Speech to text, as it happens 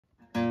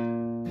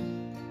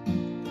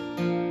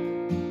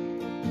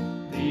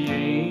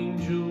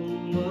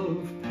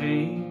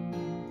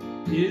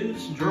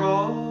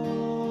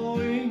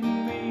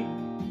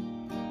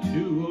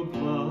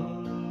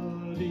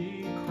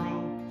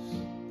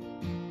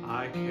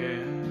I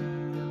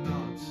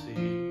cannot see.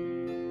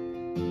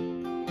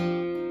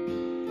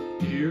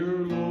 Dear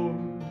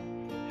Lord,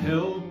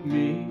 help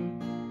me,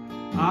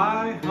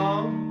 I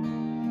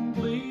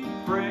humbly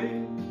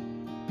pray,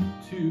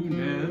 to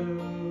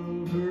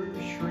never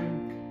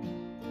shrink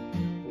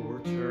or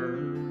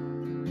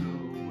turn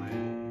away.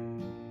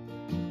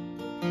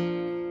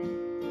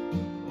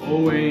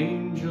 O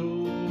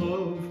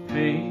angel of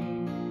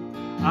pain,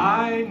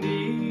 I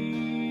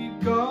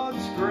need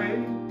God's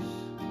grace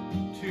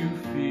to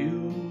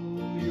feel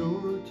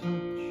your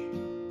touch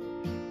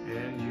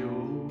and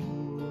your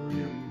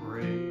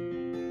embrace.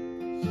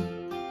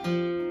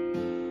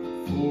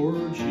 For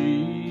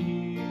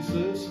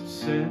Jesus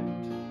sent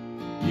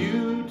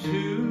you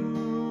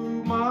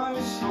to my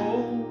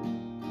soul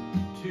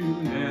to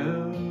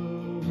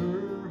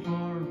never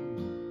harm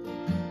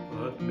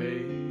but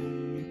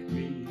make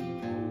me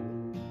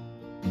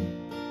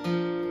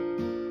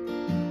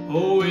whole.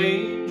 O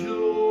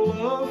angel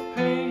of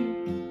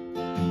pain,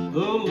 the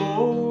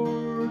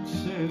Lord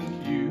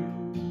sent you.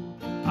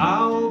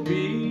 I'll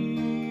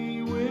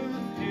be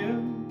with him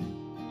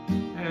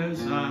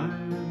as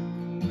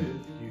I'm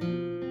with you.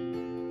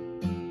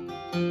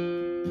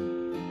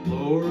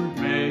 Lord,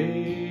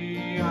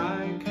 may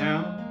I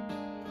count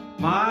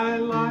my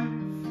life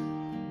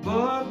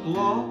but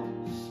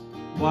lost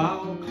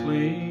while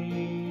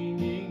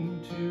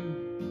clinging to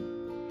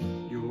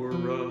your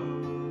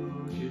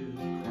rugged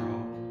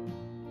cross.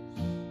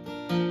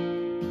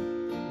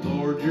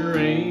 Lord, your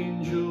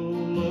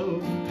angel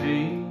of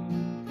pain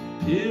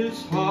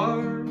is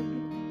hard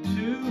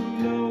to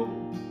know,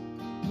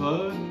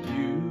 but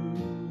you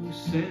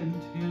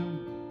sent him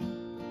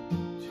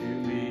to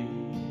me,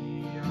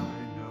 I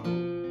know,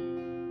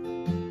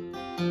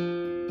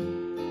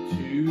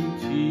 to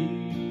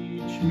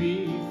teach me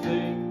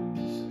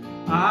things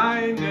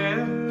I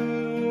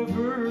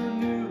never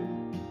knew,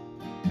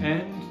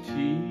 and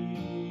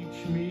teach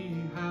me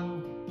how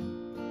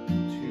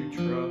to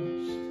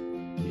trust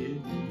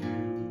in you.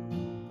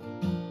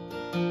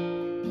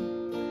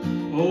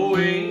 O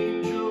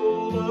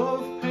angel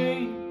of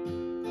pain,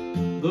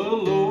 the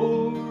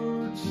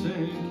Lord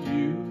sent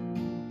you.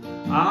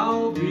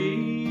 I'll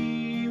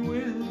be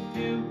with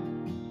him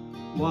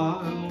while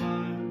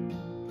I'm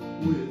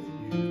with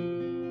you.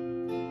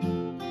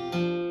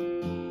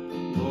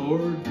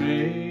 Lord,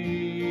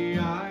 may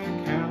I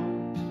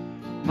count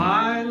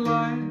my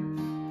life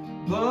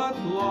but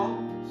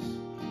lost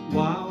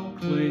while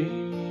clinging